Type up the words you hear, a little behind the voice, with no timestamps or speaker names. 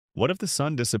What if the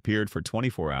sun disappeared for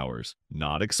 24 hours?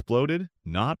 Not exploded,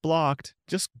 not blocked,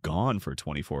 just gone for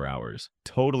 24 hours.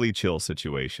 Totally chill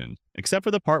situation. Except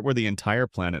for the part where the entire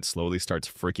planet slowly starts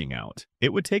freaking out.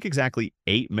 It would take exactly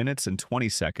 8 minutes and 20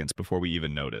 seconds before we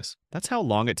even notice. That's how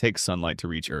long it takes sunlight to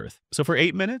reach Earth. So for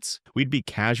 8 minutes, we'd be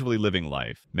casually living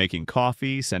life, making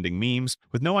coffee, sending memes,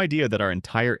 with no idea that our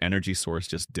entire energy source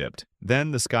just dipped.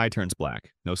 Then the sky turns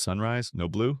black. No sunrise, no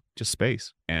blue, just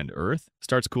space. And Earth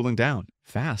starts cooling down.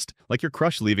 Fast, like your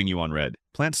crush leaving you on red.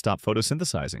 Plants stop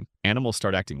photosynthesizing. Animals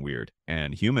start acting weird.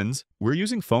 And humans, we're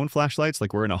using phone flashlights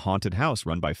like we're in a haunted house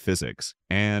run by physics.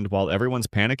 And while everyone's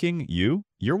panicking,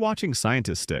 you're watching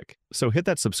scientists stick. So hit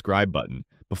that subscribe button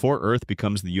before Earth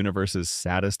becomes the universe's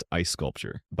saddest ice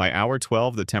sculpture. By hour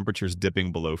 12, the temperature's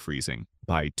dipping below freezing.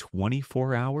 By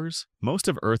 24 hours, most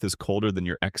of Earth is colder than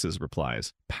your ex's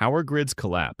replies. Power grids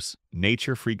collapse.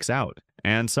 Nature freaks out.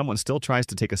 And someone still tries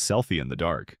to take a selfie in the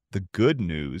dark. The good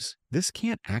news, this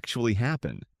can't actually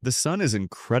happen. The sun is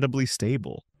incredibly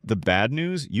stable. The bad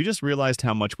news, you just realized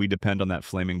how much we depend on that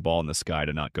flaming ball in the sky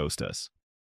to not ghost us.